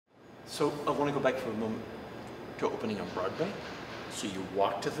So I want to go back for a moment to opening on Broadway. So you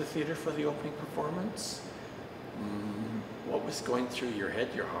walked to the theatre for the opening performance. What was going through your head,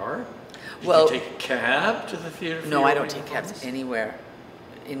 your heart? Did you take a cab to the theatre? No, I don't take cabs anywhere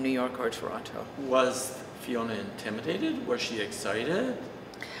in New York or Toronto. Was Fiona intimidated? Was she excited?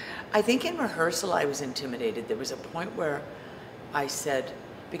 I think in rehearsal I was intimidated. There was a point where I said,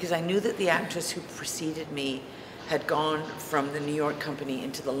 because I knew that the actress who preceded me had gone from the New York company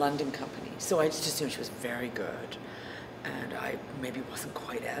into the London company. So I just assumed she was very good. And I maybe wasn't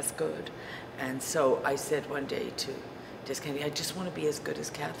quite as good. And so I said one day to Kennedy, I just want to be as good as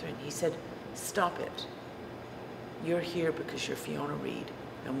Catherine. He said, stop it. You're here because you're Fiona Reid,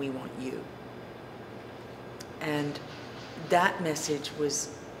 and we want you. And that message was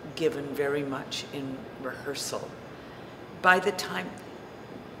given very much in rehearsal. By the time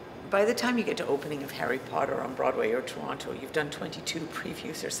you get to opening of Harry Potter on Broadway or Toronto, you've done 22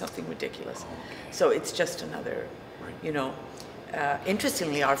 previews or something ridiculous. Oh, okay. So it's just another, you know.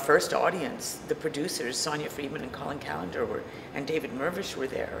 Interestingly, our first audience, the producers, Sonia Friedman and Colin Callender and David Mirvish were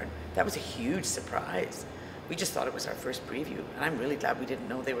there, and that was a huge surprise. We just thought it was our first preview, and I'm really glad we didn't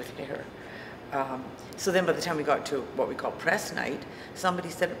know they were there. So then by the time we got to what we call press night, somebody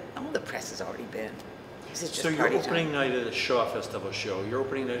said, oh, the press has already been. This is just so your opening time. night at the Shaw Festival show, your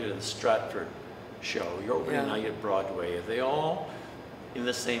opening night at the Stratford show, your opening night at Broadway, are they all in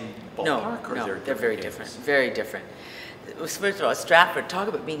the same ballpark? No, they're very different, very different. First of all, Stratford, talk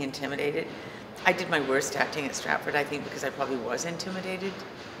about being intimidated. I did my worst acting at Stratford, I think, because I probably was intimidated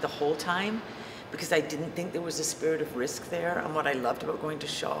the whole time, because I didn't think there was a spirit of risk there. And what I loved about going to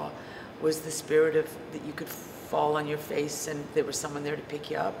Shaw was the spirit of that you could fall on your face and there was someone there to pick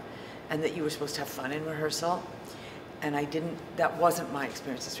you up, and that you were supposed to have fun in rehearsal. And that wasn't my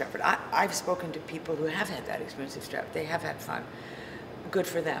experience at Stratford. I've spoken to people who have had that experience at Stratford. They have had fun. Good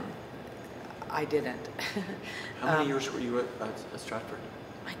for them. I didn't. How many years were you at Stratford?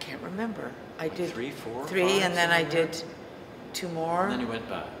 I can't remember. I did 3, 4, 3, 5, and then I did 2 more. And then you went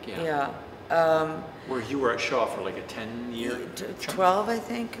back, Yeah. Where you were at Shaw for like a 10-year? 12, I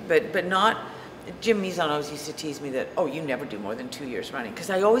think, but not. Jim Mizon always used to tease me that, oh, you never do more than 2 years running, because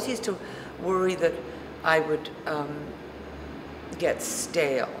I always used to worry that I would get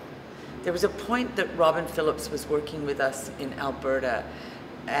stale. There was a point that Robin Phillips was working with us in Alberta,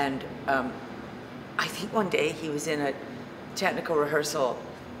 and I think one day he was in a technical rehearsal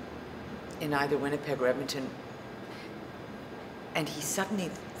in either Winnipeg or Edmonton, and he suddenly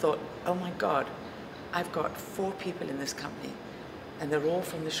thought, oh my God, I've got 4 people in this company, and they're all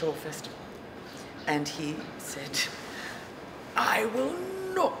from the Shaw Festival. And he said, I will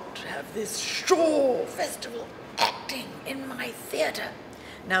not have this Shaw Festival acting in my theatre.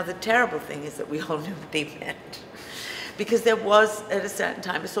 Now the terrible thing is that we all knew what they meant. Because there was, at a certain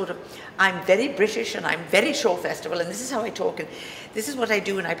time, a sort of, I'm very British and I'm very Shaw Festival and this is how I talk and this is what I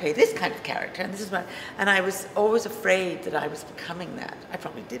do and I play this kind of character and this is what, and I was always afraid that I was becoming that. I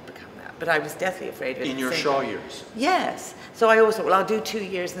probably did become that, but I was deathly afraid of it. In your Shaw years? Yes. So I always thought, well, I'll do 2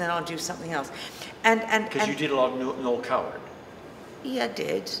 years and then I'll do something else. Because you did a lot of Noel Coward. Yeah, I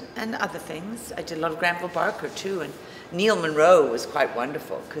did, and other things. I did a lot of Granville Barker too, and Neil Monroe was quite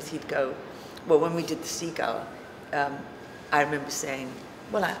wonderful because he'd go, well, when we did the Seagull, I remember saying,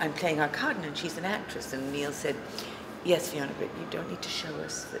 well, I'm playing our Carden and she's an actress. And Neil said, yes, Fiona, but you don't need to show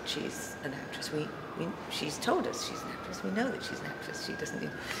us that she's an actress. She's told us she's an actress. We know that she's an actress. She doesn't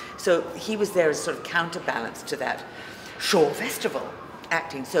need... So he was there as sort of counterbalance to that Shaw Festival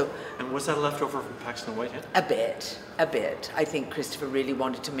acting. So, and was that left over from Paxton Whitehead? A bit. I think Christopher really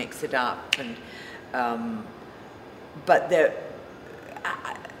wanted to mix it up. And but they're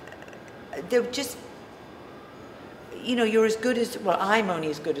just... You know, you're as good as, well, I'm only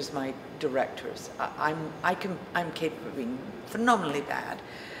as good as my directors. I'm capable of being phenomenally bad.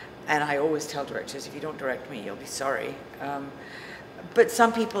 And I always tell directors, if you don't direct me, you'll be sorry. But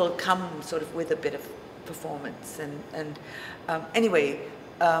some people come sort of with a bit of performance. And anyway.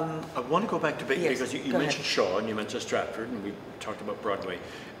 I want to go back to, yes, because you mentioned Shaw and you mentioned Stratford and we talked about Broadway.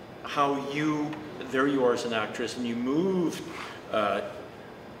 How there you are as an actress and you moved.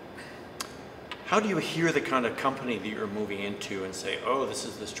 How do you hear the kind of company that you're moving into and say, oh, this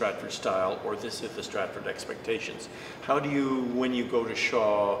is the Stratford style, or this is the Stratford expectations? How do you, when you go to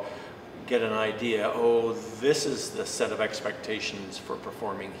Shaw, get an idea, oh, this is the set of expectations for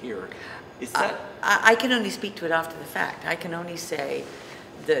performing here? Is that... I can only speak to it after the fact. I can only say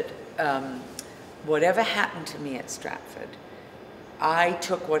that whatever happened to me at Stratford, I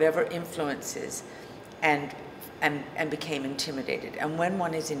took whatever influences and became intimidated. And when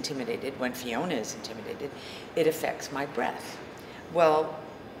one is intimidated, when Fiona is intimidated, it affects my breath. Well,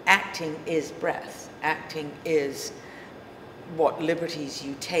 acting is breath. Acting is what liberties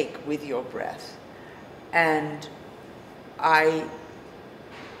you take with your breath. And I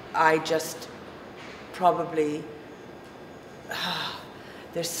just probably,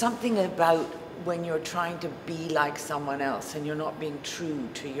 there's something about when you're trying to be like someone else and you're not being true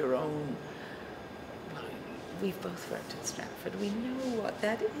to your own. Well, we've both worked at Stratford. We know what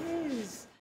that is.